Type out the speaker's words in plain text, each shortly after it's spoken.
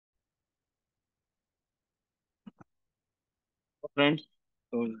Friends,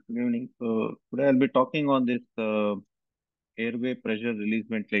 so good evening. So today I'll be talking on this airway pressure release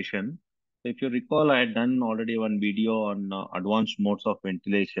ventilation. So if you recall, I had done already one video on advanced modes of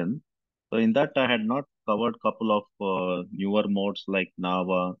ventilation. So in that, I had not covered couple of newer modes like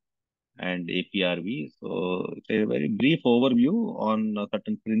NAVA and APRV. So it's a very brief overview on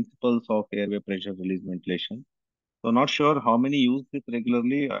certain principles of airway pressure release ventilation. So not sure how many use this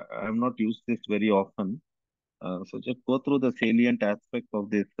regularly. I have not used this very often. So just go through the salient aspects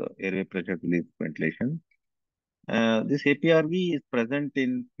of this airway pressure release ventilation. This APRV is present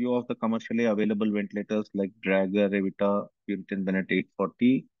in few of the commercially available ventilators like Drager, Revita, Puritan Bennett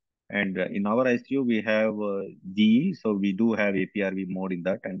 840. And in our ICU, we have GE. So we do have APRV mode in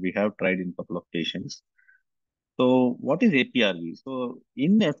that, and we have tried in a couple of patients. So what is APRV? So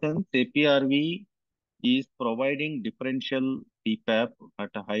in essence, APRV is providing differential BiPAP at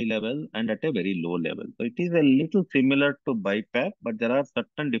a high level and at a very low level. So it is a little similar to BiPAP, but there are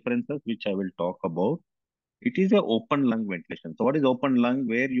certain differences which I will talk about. It is a open lung ventilation. So what is open lung?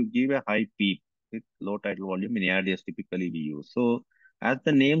 Where you give a high PEEP with low tidal volume in ARDS typically we use. So as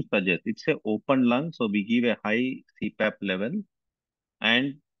the name suggests, it's a open lung. So we give a high CPAP level,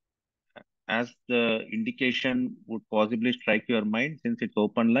 and as the indication would possibly strike your mind, since it's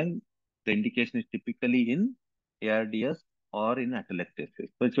open lung, the indication is typically in ARDS or in atelectasis.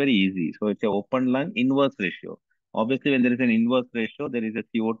 So it's very easy. So it's a open lung inverse ratio. Obviously, when there is an inverse ratio, there is a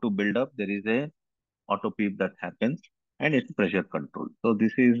CO2 buildup, there is a auto PEEP that happens, and it's pressure control. So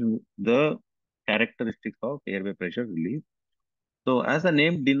this is the characteristics of airway pressure relief. So as the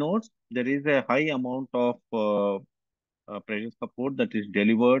name denotes, there is a high amount of pressure support that is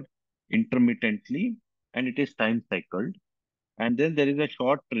delivered intermittently, and it is time cycled. And then there is a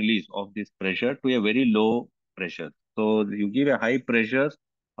short release of this pressure to a very low pressure. So you give a high pressure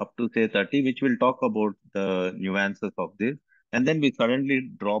up to say 30, which we'll talk about the nuances of this. And then we suddenly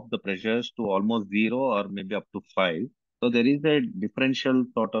drop the pressures to almost zero or maybe up to 5. So there is a differential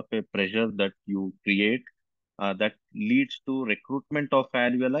sort of a pressure that you create that leads to recruitment of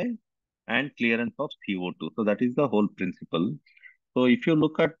alveoli and clearance of CO2. So that is the whole principle. So if you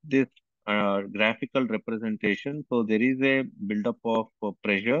look at this graphical representation, so there is a buildup of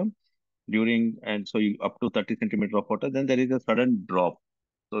pressure during, and so you, up to 30 centimeter of water, then there is a sudden drop.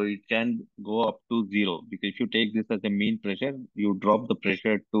 So it can go up to zero, because if you take this as a mean pressure, you drop the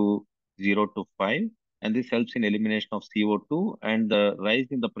pressure to 0 to 5, and this helps in elimination of CO2, and the rise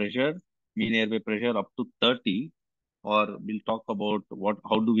in the pressure, mean airway pressure up to 30, or we'll talk about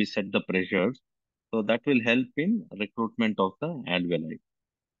how do we set the pressures. So that will help in recruitment of the alveoli.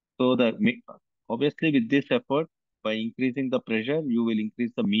 So obviously with this effort, by increasing the pressure, you will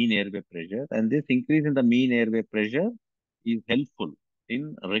increase the mean airway pressure, and this increase in the mean airway pressure is helpful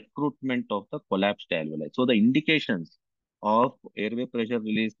in recruitment of the collapsed alveoli. So the indications of airway pressure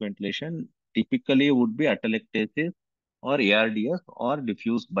release ventilation typically would be atelectasis or ARDS or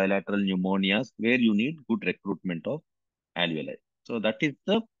diffuse bilateral pneumonias, where you need good recruitment of alveoli. So that is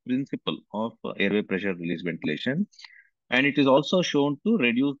the principle of airway pressure release ventilation. And it is also shown to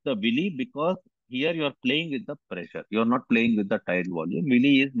reduce the villi, because here you are playing with the pressure. You are not playing with the tidal volume.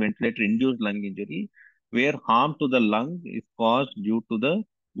 Villi is ventilator-induced lung injury, where harm to the lung is caused due to the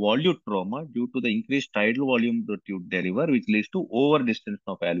volute trauma, due to the increased tidal volume that you deliver, which leads to over-distance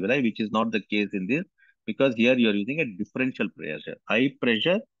of alveoli, which is not the case in this, because here you are using a differential pressure. High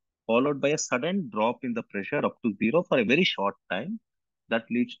pressure followed by a sudden drop in the pressure up to zero for a very short time. That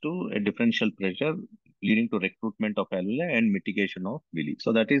leads to a differential pressure, leading to recruitment of alveoli and mitigation of villi.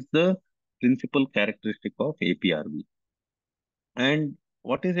 So that is the principal characteristic of APRV. And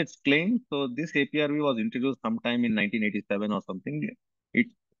what is its claim? So this APRV was introduced sometime in 1987 or something. It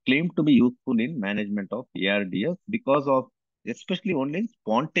claimed to be useful in management of ARDS because of, especially only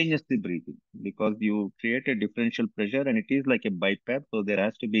spontaneously breathing, because you create a differential pressure and it is like a BiPAP. So there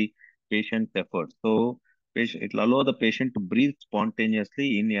has to be patient's effort. So it will allow the patient to breathe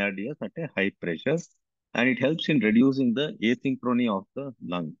spontaneously in ARDS at a high pressure, and it helps in reducing the asynchrony of the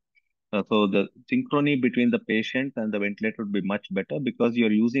lung. So the synchrony between the patient and the ventilator would be much better, because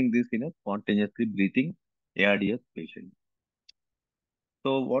you're using this in a spontaneously breathing ARDS patient.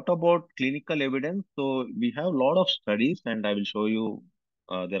 So what about clinical evidence? So we have a lot of studies, and I will show you.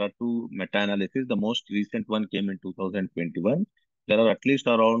 There are two meta-analysis. The most recent one came in 2021. There are at least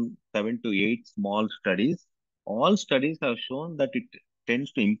around 7 to 8 small studies. All studies have shown that it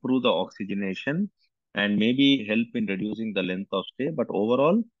tends to improve the oxygenation and maybe help in reducing the length of stay. But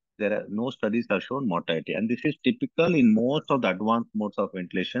overall, there are no studies have shown mortality. And this is typical in most of the advanced modes of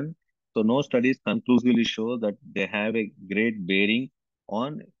ventilation. So no studies conclusively show that they have a great bearing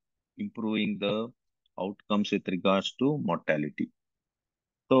on improving the outcomes with regards to mortality.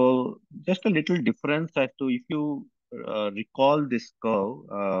 So just a little difference as to if you recall this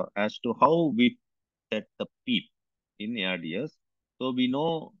curve as to how we set the PEEP in ARDS. So we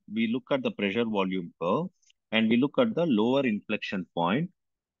know we look at the pressure volume curve and we look at the lower inflection point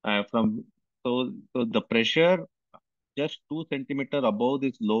from so the pressure just 2 centimeter above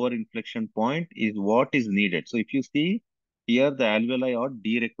this lower inflection point is what is needed. So if you see here, the alveoli are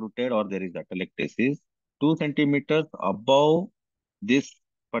derecruited or there is atelectasis. 2 centimeters above this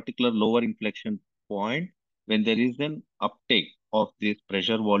particular lower inflection point, when there is an uptake of this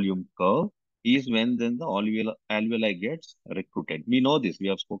pressure volume curve, is when then the alveoli gets recruited. We know this. We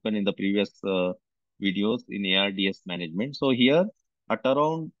have spoken in the previous videos in ARDS management. So here at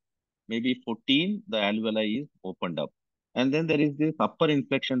around maybe 14, the alveoli is opened up. And then there is this upper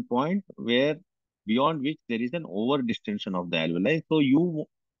inflection point where beyond which there is an over distension of the alveoli. So you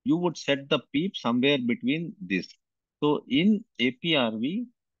would set the PEEP somewhere between this. So in APRV,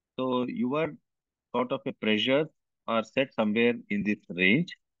 so your sort of a pressure are set somewhere in this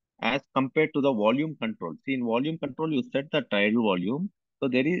range as compared to the volume control. See, in volume control, you set the tidal volume. So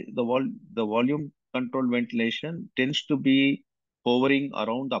there is the volume control ventilation tends to be hovering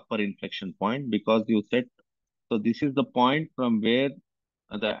around the upper inflection point because you set. So this is the point from where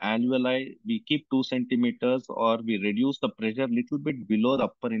the alveoli, we keep 2 centimeters or we reduce the pressure little bit below the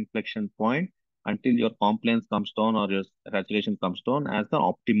upper inflection point until your compliance comes down or your saturation comes down as the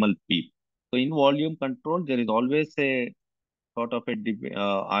optimal PEEP. So in volume control, there is always a sort of a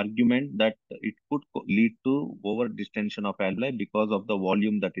argument that it could lead to over distension of alveoli because of the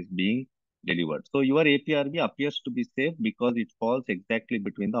volume that is being delivered. So your APRV appears to be safe because it falls exactly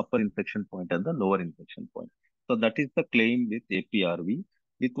between the upper inflection point and the lower inflection point. So that is the claim with APRV.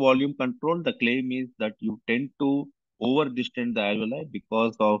 With volume control, the claim is that you tend to over distend the alveoli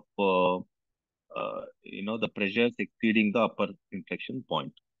because of the pressures exceeding the upper inflection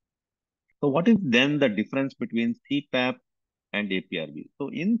point. So what is then the difference between CPAP and APRV? So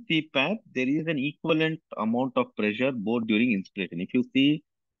in CPAP, there is an equivalent amount of pressure both during inspiration. If you see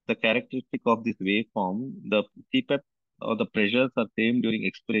the characteristic of this waveform, the CPAP or the pressures are same during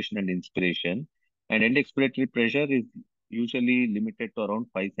expiration and inspiration, and end expiratory pressure is usually limited to around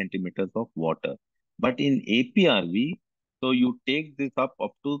 5 centimeters of water. But in APRV, so you take this up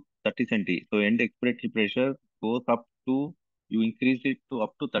to 30 centi. So end expiratory pressure goes up to you increase it to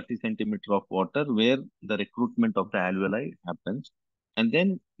up to 30 centimeters of water where the recruitment of the alveoli happens. And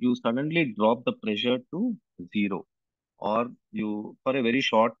then you suddenly drop the pressure to zero or you for a very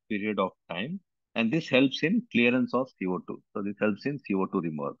short period of time. And this helps in clearance of CO2. So this helps in CO2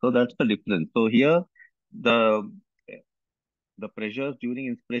 removal. So that's the difference. So here the the pressures during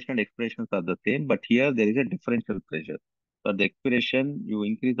inspiration and expirations are the same, but here there is a differential pressure. For the expiration, you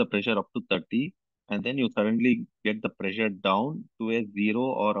increase the pressure up to 30, and then you suddenly get the pressure down to a 0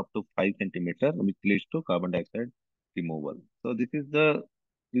 or up to 5 centimeter, which leads to carbon dioxide removal. So this is the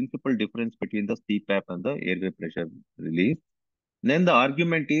principal difference between the CPAP and the airway pressure release. Then the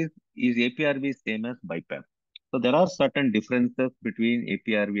argument is APRV same as BiPAP? So there are certain differences between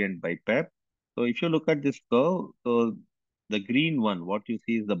APRV and BiPAP. So if you look at this curve, so the green one, what you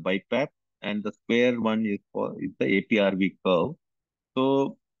see is the BiPAP, and the square one is the APRV curve.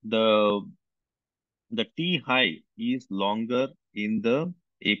 So the T high is longer in the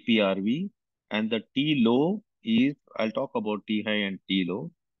APRV, and the T low is, I'll talk about T high and T low,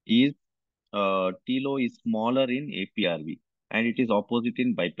 is T low is smaller in APRV and it is opposite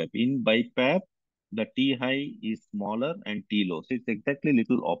in BiPAP. In BiPAP, the T high is smaller and T low. So it's exactly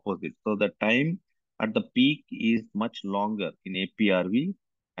little opposite. So the time at the peak is much longer in APRV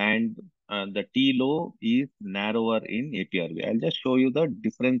and the T low is narrower in APRV. I'll just show you the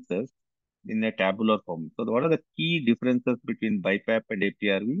differences in a tabular form. So what are the key differences between BiPAP and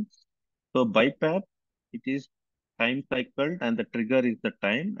APRV? So BiPAP, it is time cycled and the trigger is the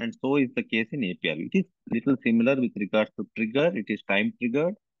time, and so is the case in APRV. It is little similar with regards to trigger. It is time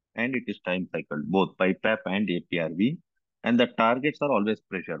triggered and it is time cycled, both BiPAP and APRV. And the targets are always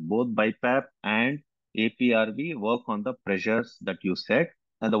pressure. Both BiPAP and APRV work on the pressures that you set,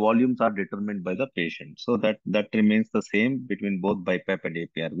 and the volumes are determined by the patient. So that remains the same between both BiPAP and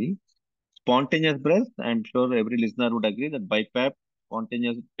APRV. Spontaneous breath, I'm sure every listener would agree that BiPAP,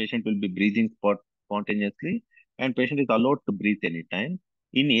 spontaneous patient will be breathing spontaneously and patient is allowed to breathe anytime.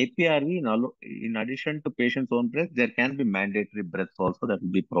 In APRV, in addition to patient's own breath, there can be mandatory breaths also that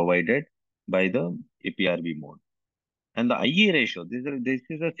will be provided by the APRV mode. And the IE ratio, this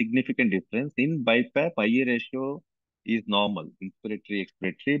is a significant difference. In BiPAP, IE ratio is normal, inspiratory,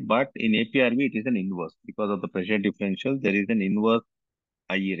 expiratory, but in APRV, it is an inverse. Because of the pressure differential, there is an inverse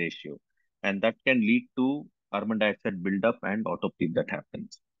IE ratio. and that can lead to carbon dioxide buildup and auto peak that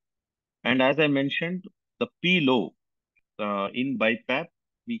happens. And as I mentioned, the P low in BiPAP,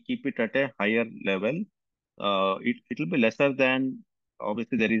 we keep it at a higher level. It will be lesser than,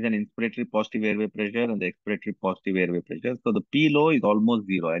 obviously there is an inspiratory positive airway pressure and the expiratory positive airway pressure. So the P low is almost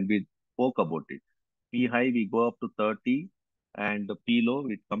zero, and we spoke about it. P high we go up to 30, and the P low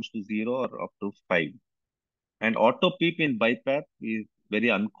it comes to zero or up to 5. And auto peep in BiPAP is very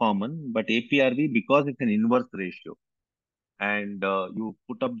uncommon, but APRV, because it's an inverse ratio, and you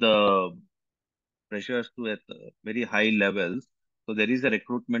put up the pressures to at very high levels. So there is a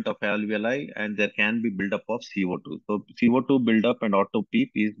recruitment of alveoli and there can be buildup of CO2. So CO2 buildup and auto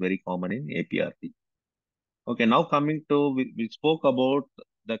PEEP is very common in APRP. Okay, now coming to, we spoke about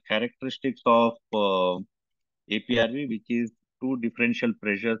the characteristics of APRV, which is two differential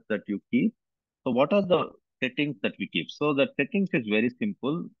pressures that you keep. So what are the settings that we keep? So the settings is very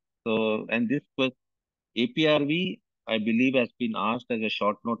simple. So, and this was APRV, I believe, has been asked as a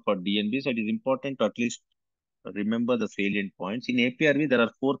short note for DNB. So it is important to at least remember the salient points. In APRV, there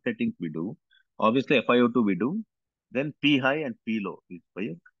are four settings we do. Obviously, FiO2 we do. Then P high and P low is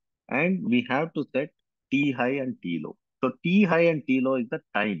fine. And we have to set T high and T low. So T high and T low is the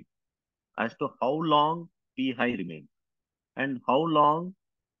time as to how long P high remains and how long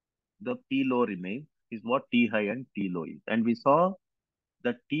the P low remains is what T high and T low is. And we saw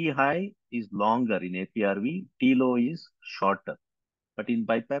that T high is longer in APRV, T low is shorter. But in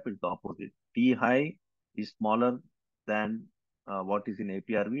BiPAP, it's the opposite. T high is smaller than what is in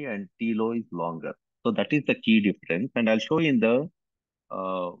APRV and T low is longer. So that is the key difference. And I'll show you in the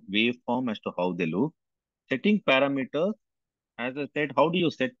waveform as to how they look. Setting parameters, as I said, how do you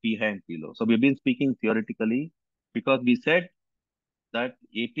set P high and P low? So we've been speaking theoretically because we said that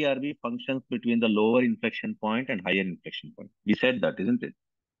APRV functions between the lower inflection point and higher inflection point. We said that, isn't it?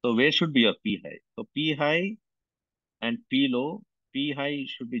 So where should be your P high? So P high and P low, P high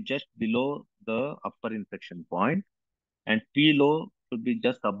should be just below the upper inflection point and P low should be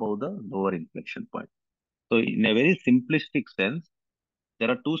just above the lower inflection point. So in a very simplistic sense, there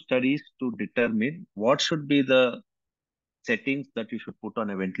are two studies to determine what should be the settings that you should put on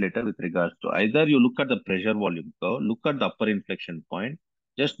a ventilator with regards to either you look at the pressure volume curve, look at the upper inflection point,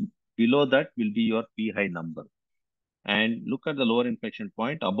 just below that will be your P high number. And look at the lower inflection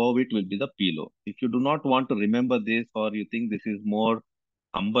point, above it will be the P low. If you do not want to remember this or you think this is more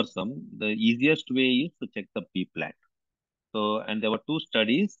cumbersome, the easiest way is to check the P plat. So, and there were two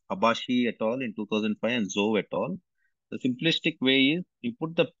studies, Habashi et al. In 2005 and Zhou et al. The simplistic way is you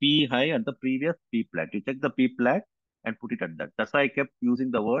put the P high at the previous P plat. You check the P plat and put it at that. That's why I kept using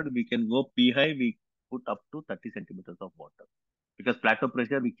the word. We can go P high, we put up to 30 centimeters of water. Because plateau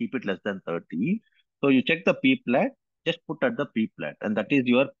pressure, we keep it less than 30. So you check the P plat, just put at the P plat, and that is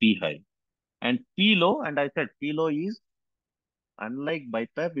your P high. And P low, and I said P low is, unlike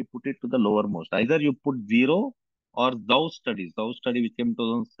BiPAP, we put it to the lowermost. Either you put zero or Zhou study which came in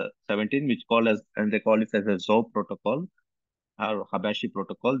 2017, which call as, and they call it as a Zhou protocol or Habashi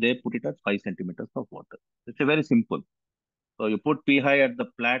protocol, they put it at 5 centimeters of water. It's a very simple. So you put P high at the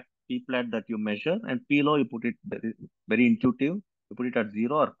P plat that you measure, and P low you put it very intuitive. You put it at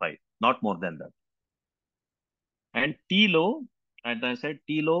 0 or 5, not more than that. And T low, as I said,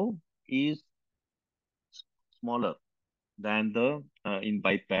 T low is smaller than the in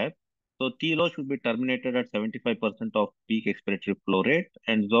BiPAP. So T low should be terminated at 75% of peak expiratory flow rate,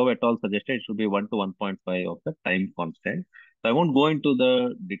 and Zhou et al. Suggested it should be 1 to 1.5 of the time constant. So I won't go into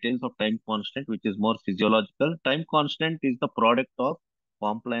the details of time constant, which is more physiological. Time constant is the product of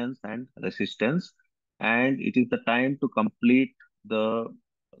compliance and resistance, and it is the time to complete the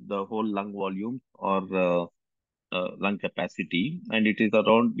whole lung volume or lung capacity, and it is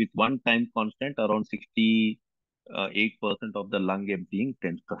around with one time constant around 68% of the lung emptying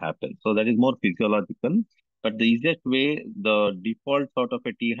tends to happen. So that is more physiological. But the easiest way, the default sort of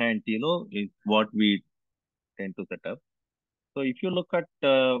a T high and T low is what we tend to set up. So if you look at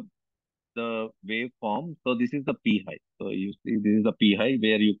the waveform, so this is the P high. So you see this is the P high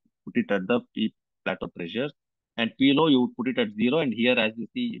where you put it at the P plateau pressure, and P low you put it at 0, and here as you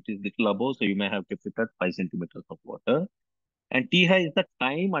see it is little above, so you may have kept it at 5 centimeters of water. And T high is the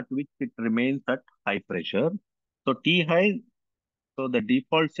time at which it remains at high pressure. So T high, so the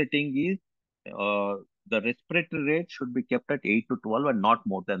default setting is the respiratory rate should be kept at 8 to 12 and not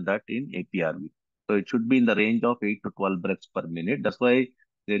more than that in APRV. So it should be in the range of 8 to 12 breaths per minute. That's why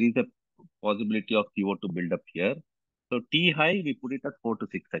there is a possibility of CO2 buildup here. So T high, we put it at 4 to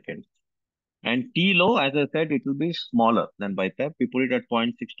 6 seconds. And T low, as I said, it will be smaller than BiPAP. We put it at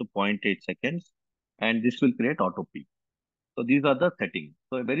 0.6 to 0.8 seconds. And this will create auto peak. So these are the settings.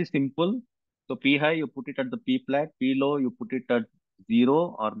 So very simple. So P high, you put it at the P flat. P low, you put it at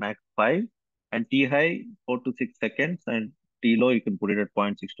 0 or max 5. And T high, 4 to 6 seconds. And T low, you can put it at zero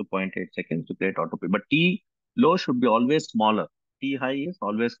point 0.6 to zero point 0.8 seconds to create auto P. But T low should be always smaller. T high is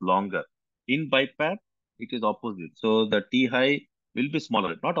always longer. In BiPAP, it is opposite. So the T high will be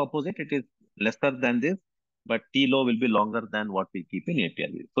smaller. Not opposite, it is lesser than this. But T low will be longer than what we keep in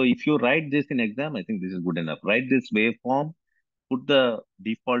APRV. So if you write this in exam, I think this is good enough. Write this waveform, put the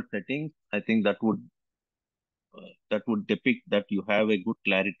default settings. I think that would depict that you have a good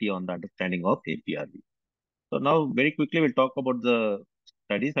clarity on the understanding of APRV. So now very quickly we'll talk about the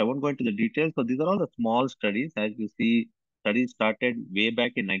studies. I won't go into the details. So these are all the small studies. As you see, studies started way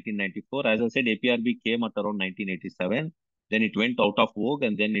back in 1994. As I said, APRV came at around 1987. Then it went out of vogue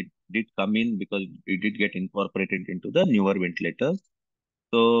and then it did come in because it did get incorporated into the newer ventilators.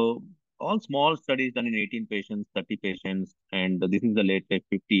 So all small studies done in 18 patients, 30 patients, and this is the latest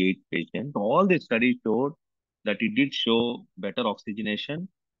 58 patients. All the studies showed that it did show better oxygenation,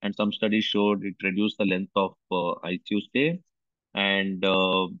 and some studies showed it reduced the length of ICU stay. And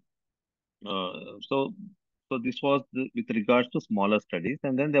so, so this was with regards to smaller studies.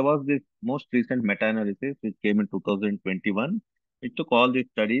 And then there was this most recent meta-analysis which came in 2021. It took all these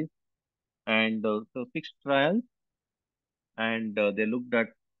studies and so 6 trials, and they looked at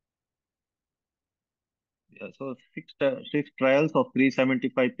so six trials of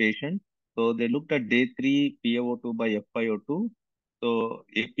 375 patients. So they looked at day three PaO2 by FiO2. So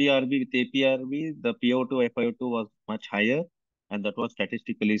APRV with APRV, the PaO2 FiO2 was much higher, and that was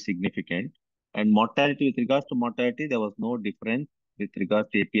statistically significant. And mortality, with regards to mortality, there was no difference with regards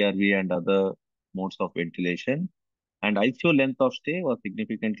to APRV and other modes of ventilation. And ICU length of stay was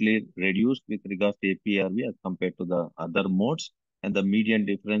significantly reduced with regards to APRV as compared to the other modes. And the mean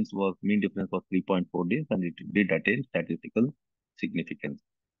difference was 3.4 days, and it did attain statistical significance.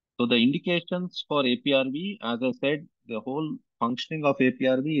 So the indications for APRV, as I said, the whole functioning of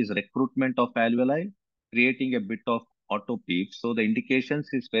APRV is recruitment of alveoli, creating a bit of auto peak. So the indications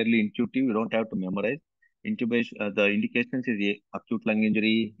is fairly intuitive. You don't have to memorize. Intubation, the indications is acute lung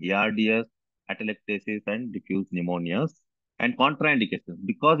injury, ARDS, atelectasis, and diffuse pneumonias. And contraindications,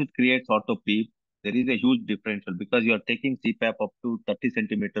 because it creates auto peak, there is a huge differential because you are taking CPAP up to 30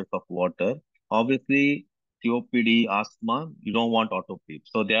 centimeters of water. Obviously, COPD, asthma, you don't want auto PEEP.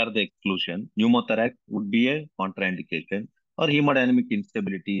 So they are the exclusion. Pneumothorax would be a contraindication, or hemodynamic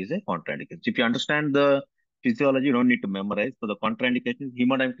instability is a contraindication. So if you understand the physiology, you don't need to memorize. So the contraindication is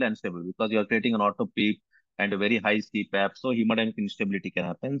hemodynamically unstable because you are creating an auto PEEP and a very high CPAP. So hemodynamic instability can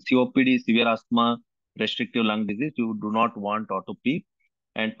happen. COPD, severe asthma, restrictive lung disease, you do not want auto PEEP.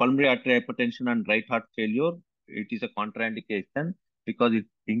 And pulmonary artery hypertension and right heart failure, it is a contraindication because it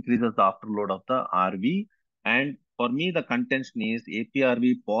increases the afterload of the RV. And for me, the contention is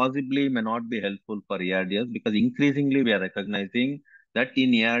APRV possibly may not be helpful for ARDS because increasingly we are recognizing that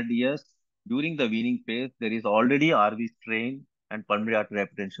in ARDS, during the weaning phase, there is already RV strain and pulmonary artery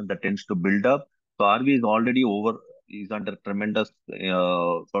hypertension that tends to build up. So RV is already is under tremendous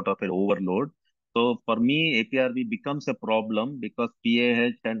sort of an overload. So for me, APRV becomes a problem because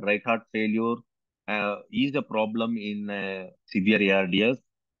PAH and right heart failure is a problem in severe ARDS.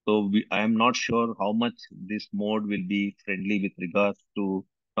 So I am not sure how much this mode will be friendly with regards to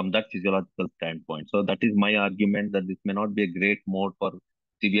from that physiological standpoint. So that is my argument that this may not be a great mode for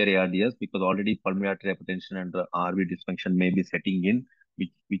severe ARDS because already pulmonary artery hypertension and the RV dysfunction may be setting in,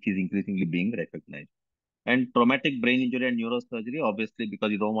 which is increasingly being recognized. And traumatic brain injury and neurosurgery, obviously,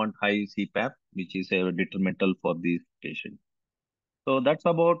 because you don't want high CPAP, which is a detrimental for these patients. So that's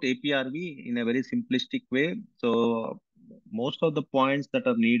about APRV in a very simplistic way. So most of the points that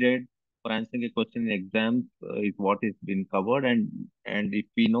are needed for answering a question in exams is what is been covered. And if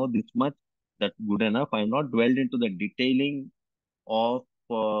we know this much, that's good enough. I'm not dwelled into the detailing of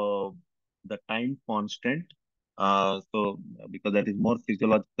the time constant. Because that is more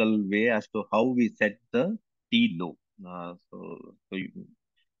physiological way as to how we set the T low. So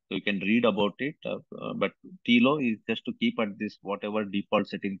you can read about it. But T-low is just to keep at this whatever default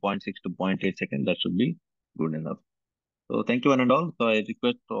setting 0.6 to zero point 0.8 seconds. That should be good enough. So thank you one and all. So I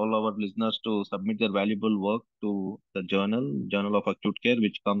request all our listeners to submit their valuable work to the Journal of Acute Care,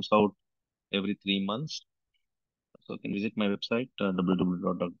 which comes out every 3 months. So you can visit my website,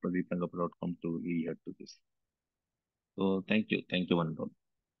 www.drpradeeprangappa.com to read to this. So thank you. Thank you one and all.